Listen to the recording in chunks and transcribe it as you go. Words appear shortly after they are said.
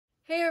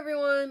Hey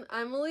everyone,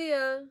 I'm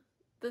Aaliyah.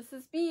 This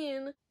is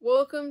Bean.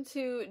 Welcome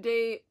to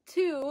day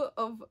 2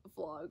 of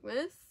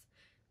Vlogmas.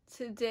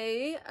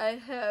 Today I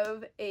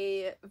have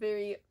a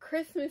very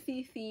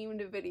Christmassy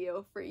themed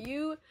video for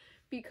you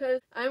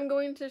because I'm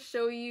going to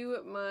show you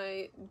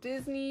my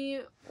Disney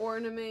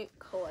ornament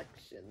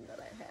collection that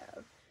I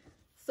have.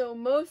 So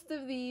most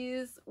of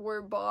these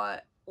were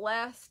bought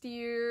last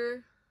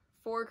year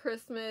for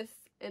Christmas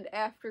and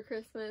after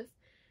Christmas.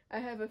 I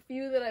have a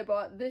few that I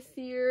bought this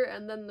year,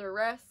 and then the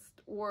rest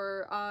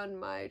were on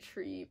my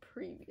tree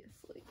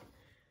previously.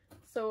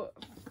 So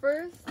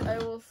first I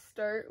will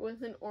start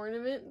with an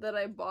ornament that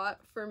I bought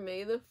for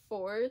May the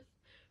 4th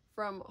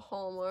from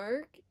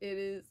Hallmark. It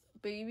is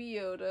Baby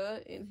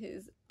Yoda in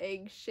his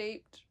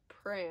egg-shaped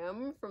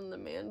pram from The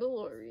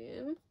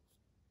Mandalorian.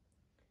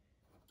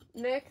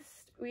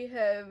 Next we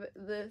have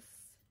this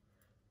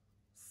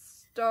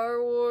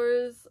Star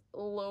Wars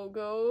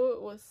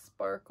logo with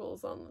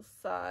sparkles on the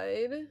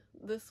side.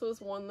 This was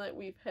one that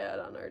we've had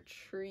on our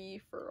tree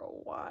for a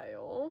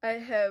while. I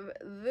have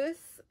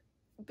this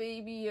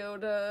Baby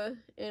Yoda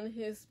in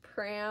his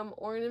pram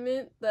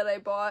ornament that I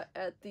bought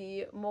at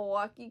the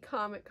Milwaukee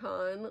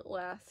Comic-Con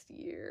last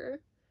year.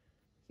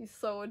 He's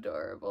so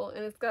adorable,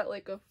 and it's got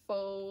like a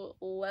faux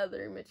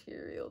leather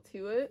material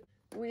to it.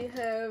 We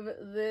have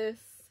this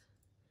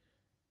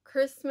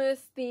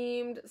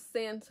Christmas-themed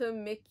Santa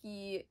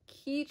Mickey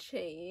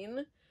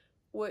keychain,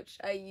 which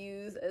I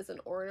use as an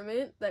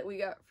ornament that we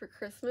got for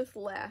Christmas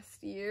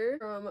last year.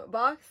 From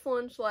Box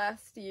Lunch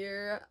last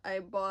year, I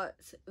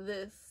bought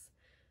this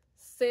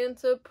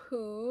Santa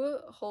Pooh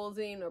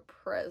holding a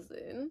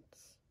present.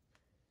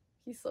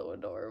 He's so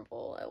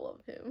adorable. I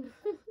love him.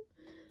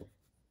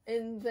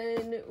 And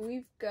then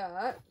we've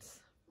got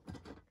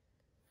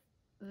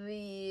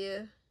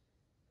the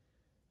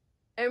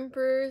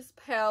Emperor's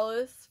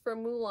Palace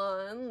from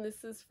Mulan.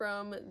 This is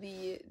from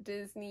the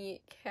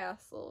Disney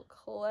Castle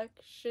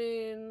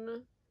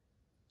collection.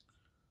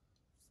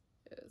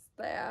 There's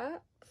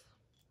that.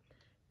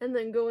 And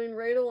then going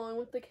right along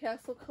with the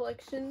Castle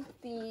collection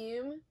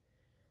theme,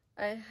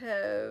 I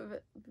have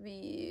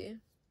the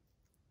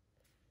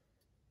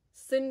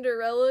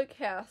Cinderella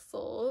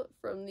Castle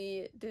from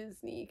the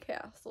Disney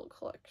Castle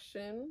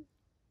collection.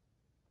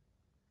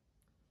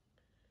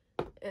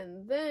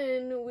 And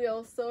then we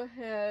also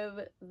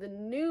have the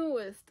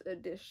newest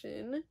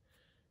edition,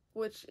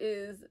 which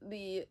is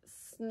the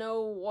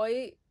Snow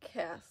White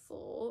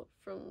Castle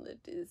from the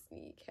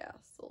Disney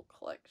Castle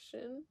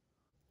collection.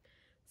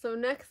 So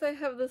next I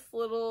have this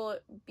little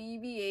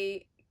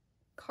BB-8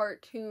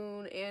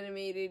 cartoon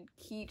animated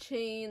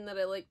keychain that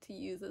I like to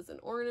use as an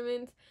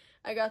ornament.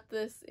 I got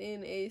this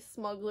in a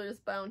Smuggler's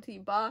Bounty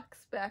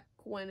box back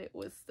when it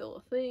was still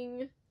a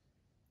thing.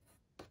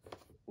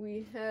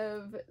 We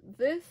have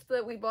this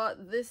that we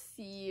bought this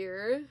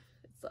year.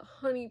 It's a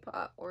honey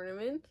pot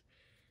ornament.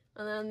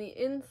 And then on the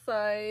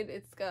inside,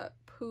 it's got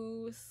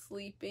Pooh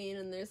sleeping,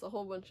 and there's a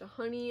whole bunch of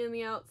honey on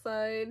the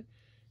outside.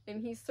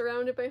 And he's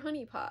surrounded by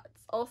honey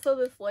pots. Also,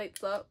 this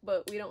lights up,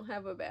 but we don't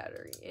have a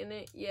battery in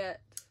it yet.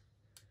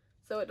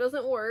 So it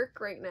doesn't work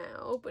right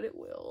now, but it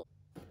will.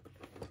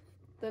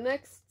 The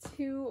next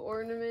two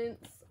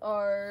ornaments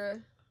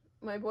are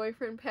my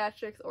boyfriend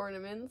Patrick's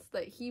ornaments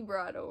that he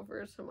brought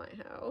over to my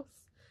house.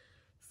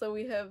 So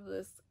we have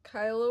this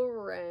Kylo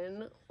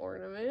Ren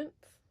ornament,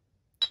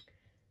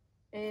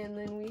 and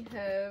then we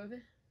have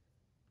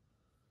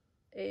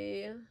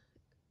a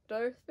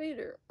Darth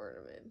Vader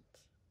ornament.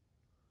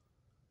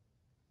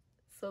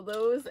 So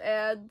those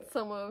add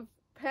some of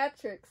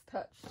Patrick's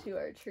touch to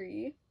our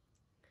tree.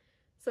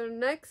 So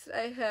next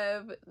I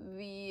have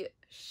the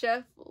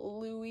Chef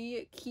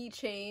Louis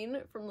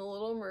keychain from The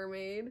Little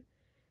Mermaid,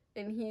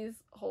 and he's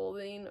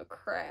holding a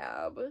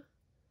crab.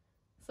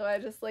 So I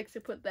just like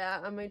to put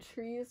that on my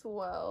tree as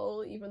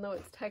well, even though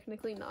it's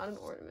technically not an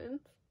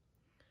ornament.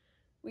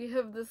 We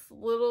have this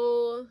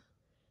little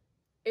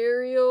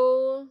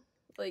Ariel,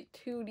 like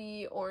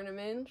 2D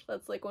ornament.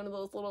 That's like one of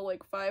those little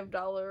like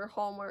 $5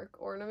 Hallmark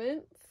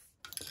ornaments.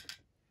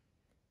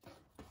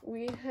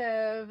 We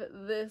have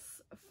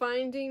this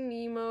Finding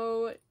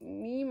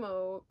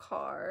Nemo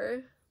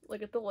car.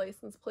 Look at the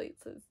license plate,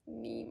 it says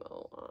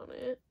Nemo on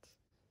it.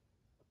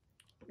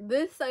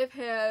 This I've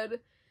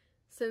had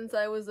since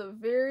I was a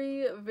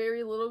very,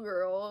 very little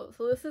girl.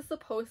 So this is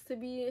supposed to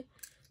be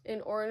an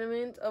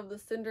ornament of the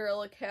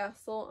Cinderella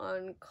Castle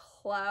on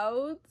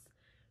clouds,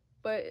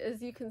 but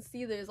as you can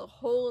see, there's a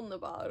hole in the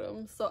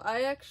bottom. So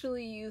I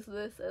actually use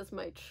this as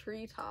my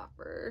tree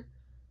topper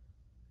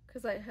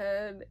because I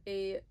had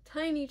a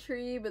tiny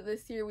tree, but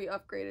this year we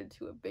upgraded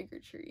to a bigger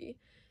tree.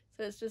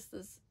 So it's just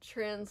this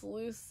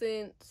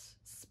translucent,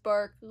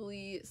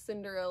 sparkly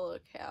Cinderella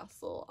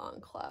castle on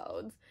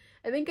clouds.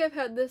 I think I've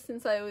had this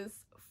since I was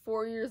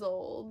 4 years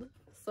old,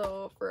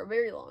 so for a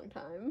very long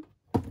time.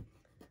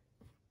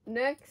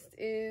 Next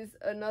is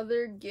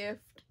another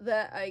gift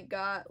that I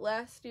got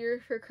last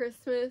year for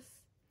Christmas.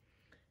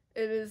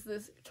 It is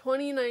this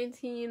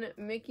 2019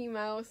 Mickey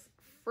Mouse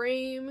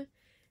frame,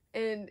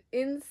 And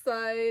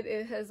inside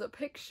it has a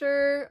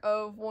picture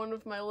of one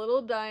of my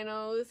little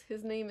dinos.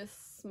 His name is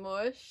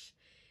Smush.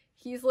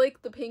 He's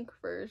like the pink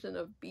version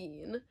of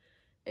Bean,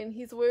 and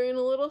he's wearing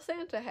a little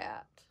Santa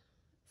hat.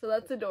 So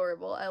that's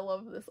adorable. I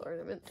love this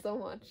ornament so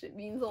much. It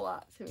means a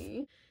lot to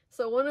me.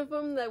 So one of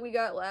them that we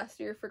got last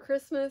year for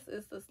Christmas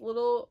is this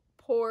little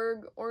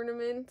Porg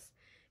ornament.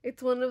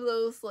 It's one of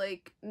those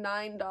like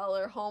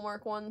 $9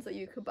 Hallmark ones that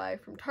you could buy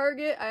from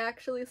Target. I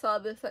actually saw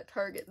this at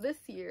Target this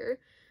year.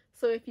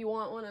 So if you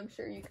want one, I'm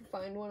sure you can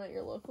find one at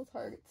your local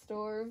Target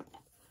store.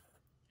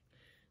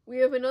 We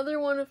have another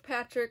one of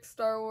Patrick's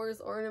Star Wars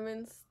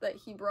ornaments that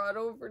he brought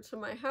over to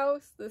my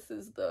house. This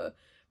is the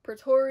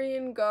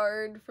Praetorian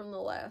Guard from The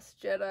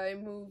Last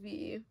Jedi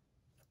movie.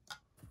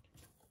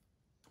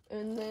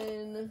 And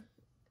then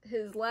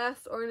his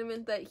last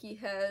ornament that he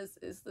has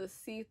is the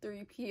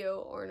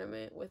C-3PO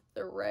ornament with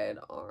the red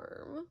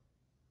arm.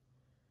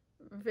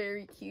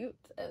 Very cute.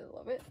 I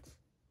love it.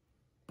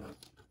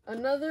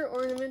 Another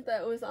ornament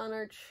that was on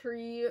our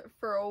tree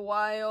for a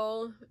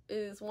while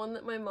is one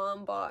that my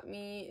mom bought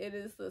me. It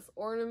is this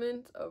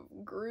ornament of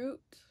Groot.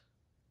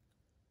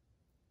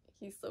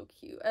 He's so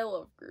cute. I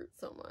love Groot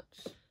so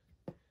much.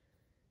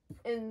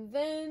 And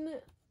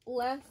then,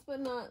 last but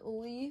not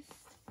least,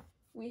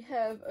 we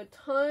have a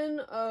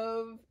ton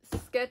of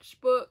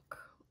sketchbook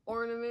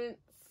ornaments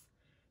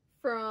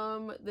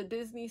from the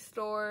Disney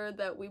store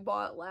that we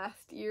bought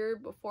last year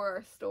before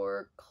our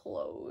store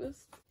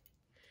closed.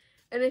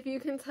 And if you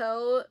can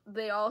tell,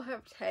 they all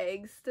have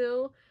tags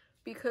still,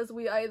 because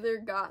we either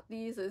got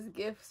these as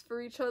gifts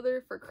for each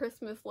other for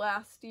Christmas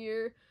last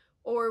year,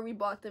 or we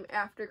bought them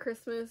after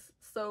Christmas,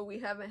 so we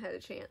haven't had a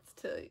chance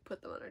to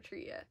put them on our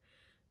tree yet.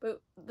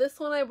 But this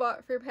one I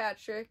bought for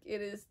Patrick.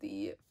 It is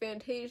the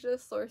Fantasia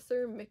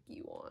Sorcerer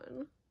Mickey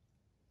one.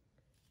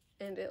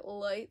 And it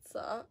lights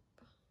up.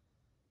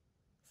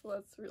 So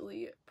that's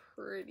really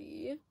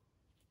pretty.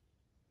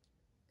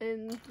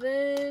 And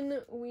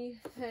then we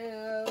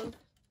have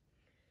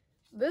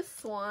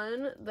this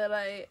one that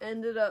I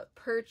ended up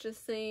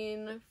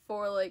purchasing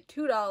for like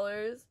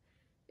 $2.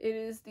 It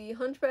is the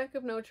Hunchback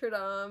of Notre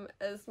Dame,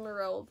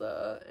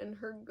 Esmeralda, and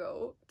her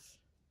goat.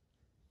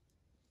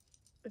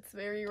 It's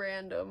very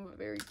random, but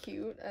very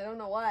cute. I don't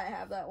know why I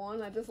have that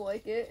one. I just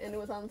like it, and it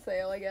was on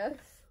sale, I guess.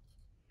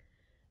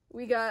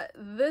 We got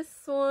this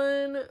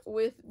one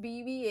with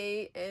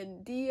BB-8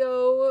 and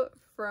Dio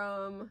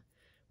from...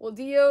 Well,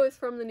 Dio is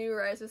from the new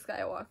Rise of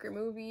Skywalker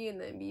movie, and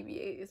then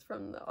BB-8 is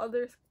from the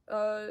other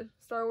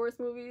Star Wars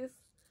movies.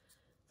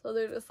 So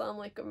they're just on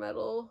like a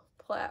metal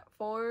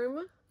platform.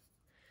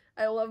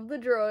 I love the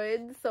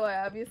droids, so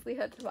I obviously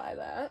had to buy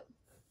that.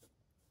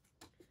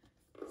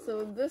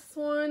 So this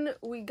one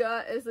we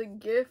got as a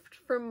gift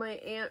from my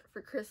aunt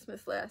for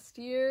Christmas last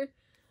year.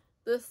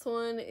 This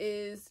one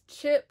is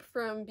Chip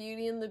from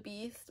Beauty and the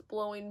Beast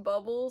blowing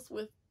bubbles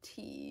with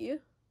tea.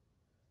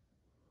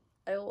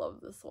 I love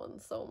this one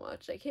so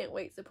much. I can't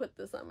wait to put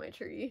this on my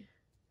tree.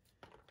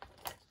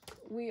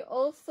 We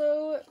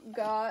also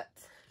got,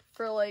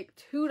 for like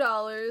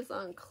 $2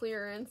 on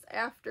clearance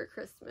after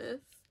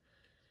Christmas,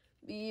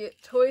 the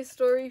Toy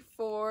Story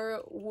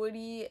 4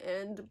 Woody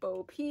and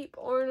Bo Peep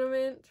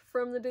ornament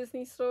from the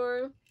Disney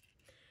store.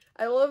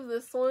 I love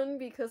this one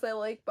because I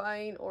like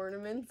buying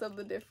ornaments of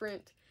the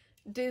different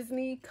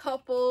Disney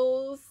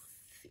couples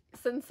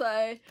since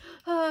I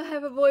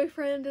have a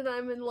boyfriend and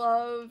I'm in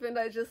love and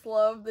I just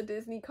love the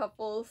Disney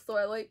couples, so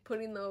I like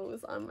putting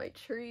those on my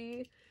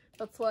tree.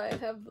 That's why I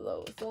have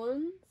those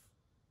ones.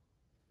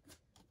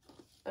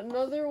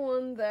 Another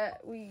one that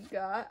we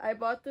got, I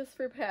bought this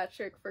for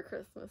Patrick for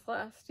Christmas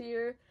last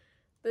year.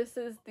 This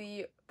is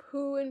the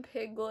Pooh and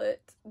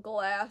Piglet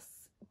glass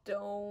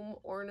dome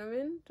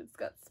ornament. It's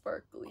got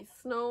sparkly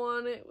snow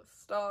on it with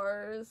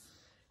stars,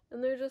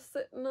 and they're just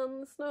sitting on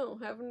the snow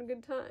having a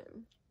good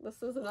time.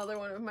 This is another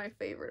one of my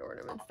favorite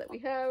ornaments that we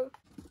have.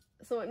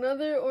 So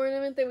another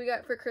ornament that we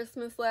got for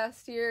Christmas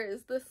last year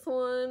is this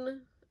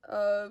one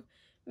of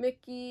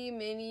Mickey,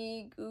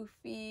 Minnie,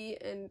 Goofy,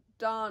 and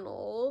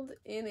Donald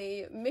in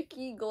a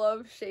Mickey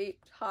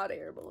glove-shaped hot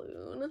air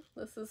balloon.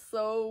 This is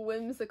so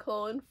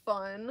whimsical and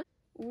fun.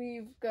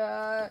 We've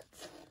got...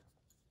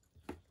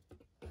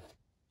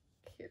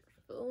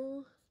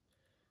 Careful.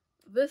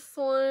 This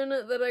one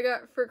that I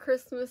got for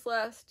Christmas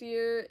last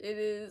year, it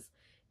is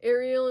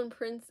Ariel and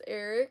Prince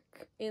Eric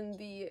in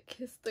the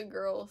Kiss the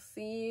Girl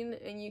scene,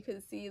 and you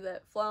can see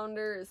that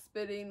Flounder is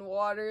spitting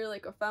water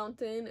like a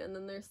fountain, and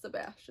then there's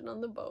Sebastian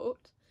on the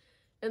boat.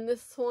 And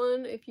this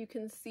one, if you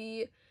can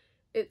see,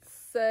 it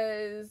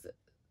says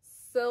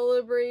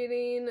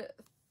celebrating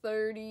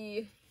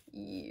 30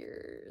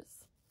 years.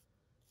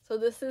 So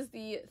this is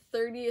the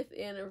 30th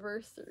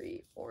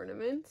anniversary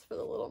ornament for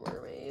the Little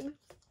Mermaid.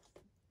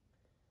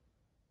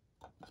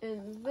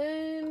 And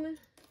then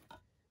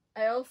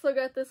I also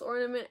got this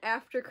ornament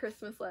after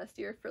Christmas last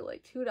year for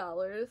like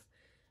 $2.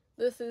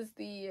 This is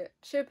the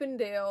Chip and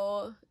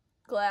Dale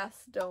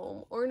glass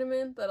dome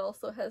ornament that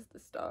also has the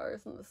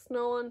stars and the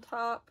snow on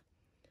top.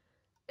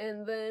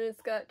 And then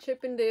it's got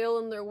Chip and Dale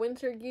in their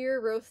winter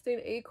gear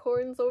roasting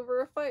acorns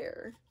over a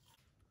fire.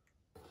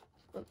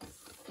 let's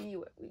see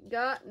what we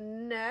got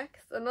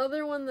next.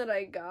 Another one that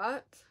I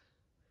got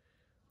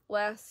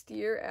last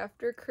year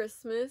after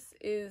Christmas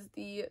is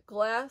the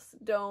glass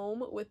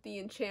dome with the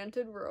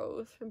enchanted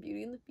rose from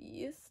Beauty and the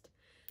Beast.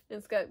 And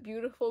it's got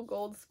beautiful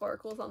gold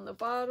sparkles on the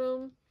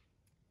bottom.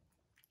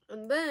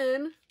 And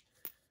then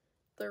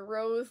the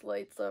rose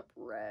lights up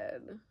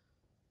red.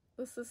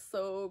 This is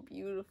so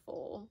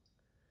beautiful.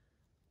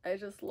 I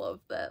just love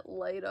that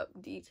light up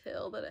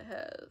detail that it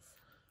has.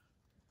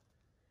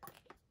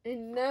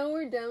 And now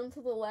we're down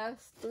to the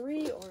last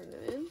 3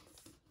 ornaments.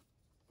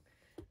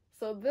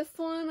 So this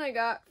one I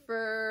got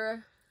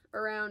for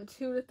around $2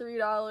 to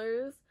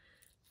 $3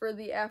 for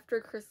the after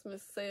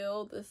Christmas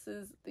sale. This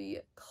is the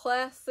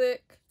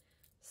classic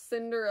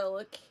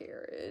Cinderella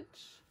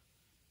carriage.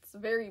 It's a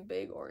very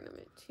big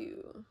ornament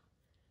too.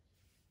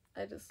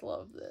 I just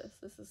love this.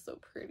 This is so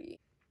pretty.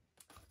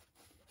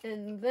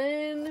 And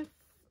then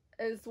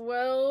as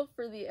well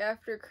for the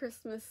after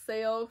Christmas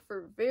sale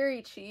for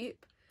very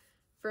cheap,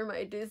 for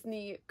my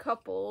Disney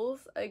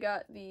couples, I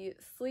got the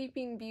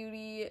Sleeping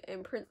Beauty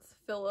and Prince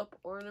Philip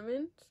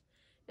ornament,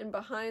 and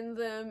behind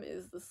them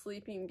is the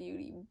Sleeping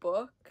Beauty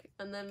book,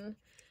 and then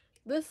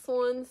this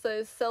one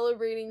says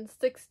celebrating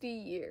 60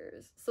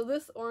 years. So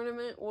this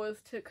ornament was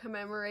to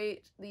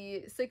commemorate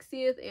the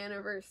 60th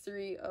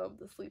anniversary of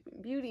the Sleeping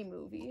Beauty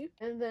movie.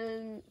 And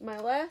then my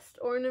last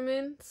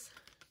ornament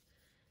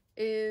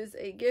is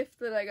a gift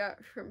that I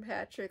got from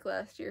Patrick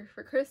last year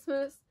for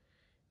Christmas.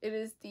 It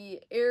is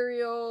the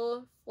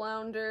Ariel,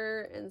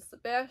 Flounder, and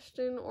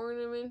Sebastian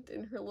ornament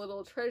in her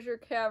little treasure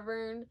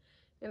cavern,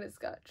 and it's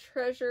got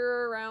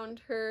treasure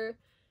around her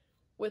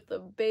with a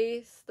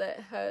base that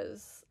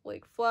has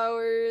like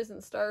flowers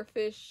and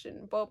starfish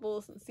and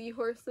bubbles and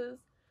seahorses.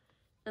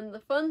 And the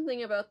fun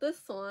thing about this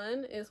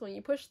one is when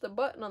you push the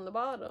button on the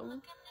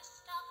bottom,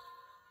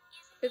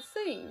 it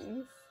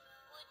sings.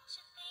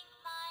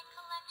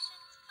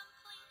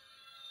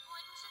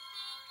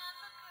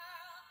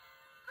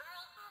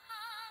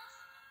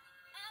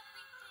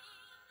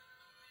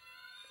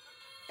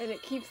 And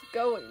it keeps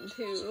going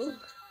too.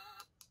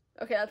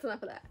 Okay, that's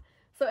enough of that.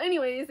 So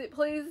anyways, it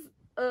plays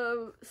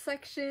a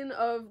section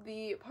of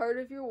the Part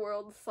of Your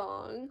World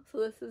song. So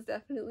this is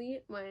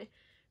definitely my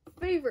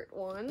favorite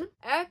one.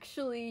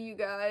 Actually, you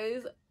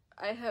guys,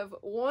 I have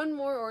one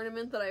more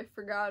ornament that I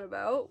forgot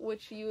about,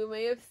 which you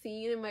may have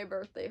seen in my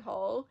birthday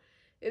haul.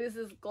 It is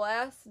this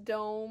glass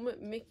dome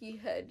Mickey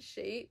head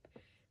shape,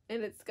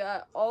 and it's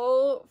got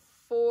all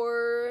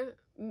 4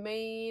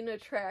 main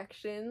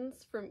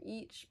attractions from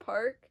each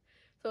park.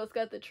 So it's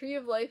got the Tree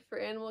of Life for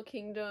Animal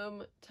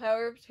Kingdom,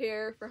 Tower of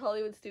Terror for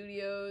Hollywood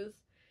Studios,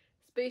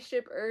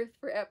 Spaceship Earth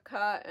for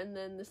Epcot, and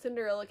then the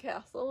Cinderella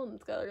Castle, and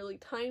it's got a really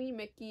tiny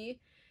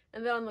Mickey.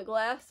 And then on the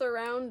glass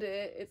around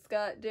it, it's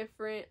got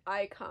different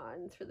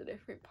icons for the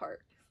different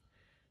parks.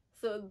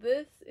 So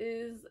this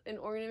is an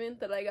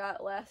ornament that I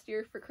got last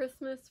year for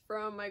Christmas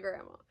from my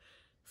grandma.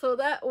 So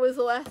that was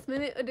a last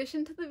minute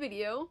addition to the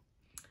video.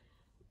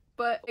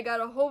 But I got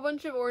a whole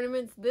bunch of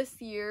ornaments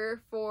this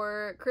year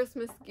for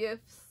Christmas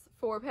gifts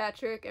for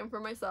Patrick and for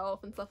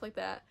myself and stuff like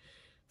that.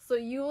 So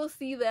you will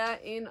see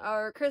that in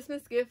our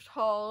Christmas gift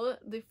haul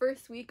the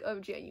first week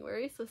of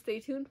January, so stay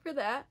tuned for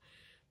that.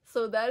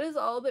 So that is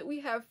all that we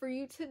have for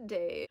you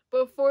today.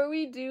 Before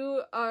we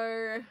do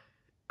our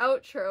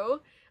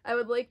outro, I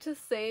would like to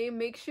say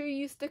make sure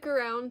you stick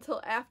around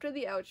till after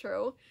the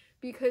outro,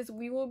 because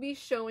we will be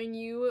showing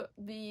you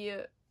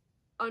the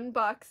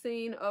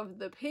unboxing of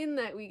the pin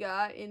that we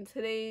got in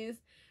today's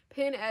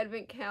pin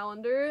advent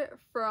calendar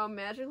from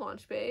Magic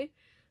Launch Bay.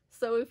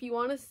 So if you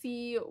want to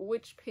see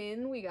which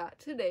pin we got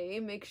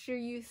today, make sure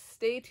you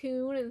stay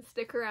tuned and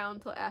stick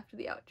around till after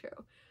the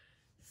outro.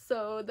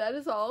 So that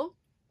is all.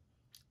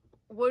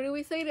 What do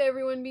we say to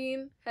everyone,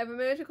 Bean? Have a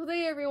magical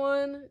day,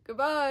 everyone.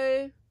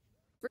 Goodbye.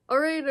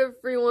 Alright,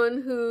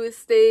 everyone who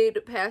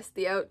stayed past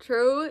the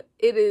outro,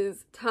 it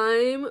is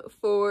time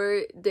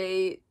for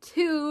day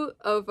 2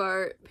 of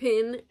our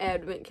pin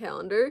advent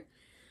calendar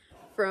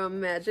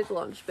from Magic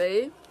Launch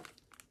Bay.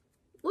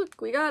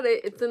 Look, we got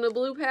it. It's in a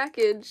blue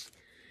package.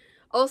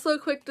 Also,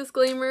 quick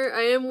disclaimer,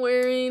 I am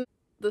wearing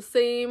the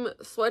same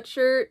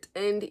sweatshirt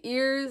and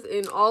ears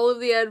in all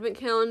of the advent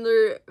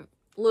calendar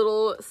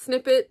little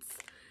snippets.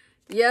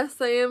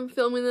 Yes, I am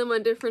filming them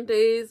on different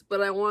days,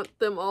 but I want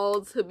them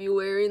all to be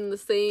wearing the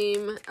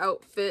same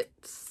outfit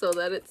so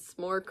that it's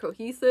more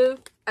cohesive.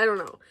 I don't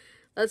know.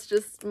 That's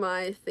just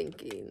my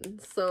thinking.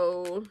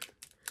 So,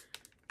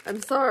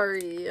 I'm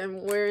sorry.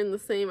 I'm wearing the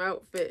same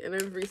outfit in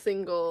every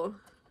single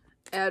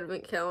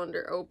advent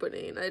calendar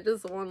opening. I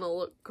just want to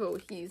look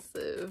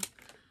cohesive.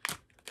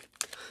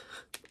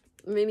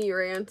 Mini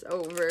rant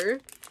over.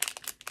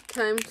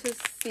 Time to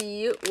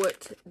see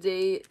what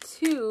day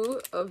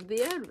 2 of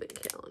the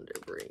advent calendar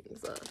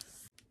brings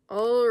us.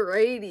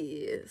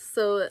 Alrighty,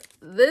 so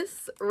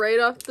this right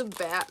off the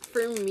bat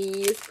for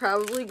me is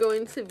probably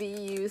going to be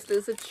used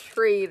as a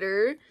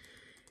trader.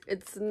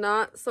 It's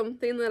not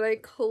something that I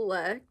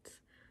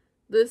collect.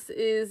 This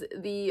is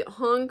the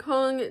Hong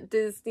Kong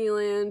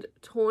Disneyland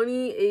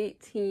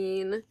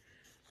 2018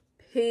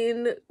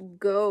 Pin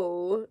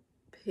Go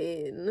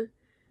pin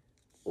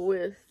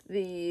with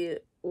the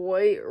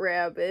white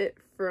rabbit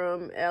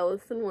from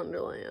Alice in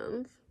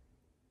Wonderland.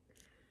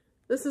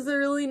 This is a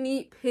really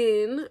neat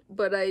pin,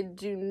 but I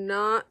do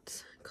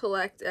not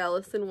collect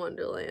Alice in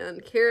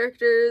Wonderland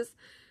characters,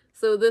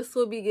 so this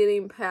will be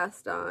getting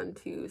passed on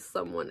to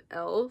someone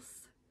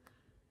else.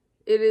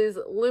 It is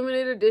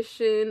limited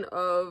edition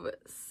of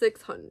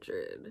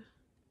 600.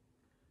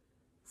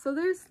 So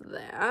there's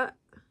that.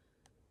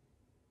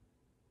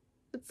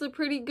 It's a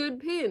pretty good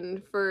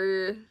pin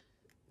for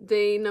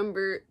day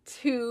number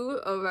 2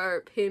 of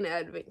our pin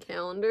advent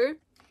calendar.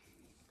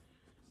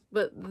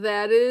 But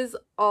that is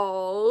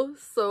all.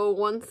 So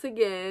once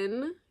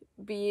again,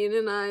 Bean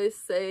and I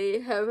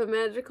say have a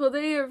magical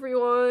day,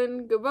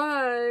 everyone.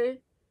 Goodbye.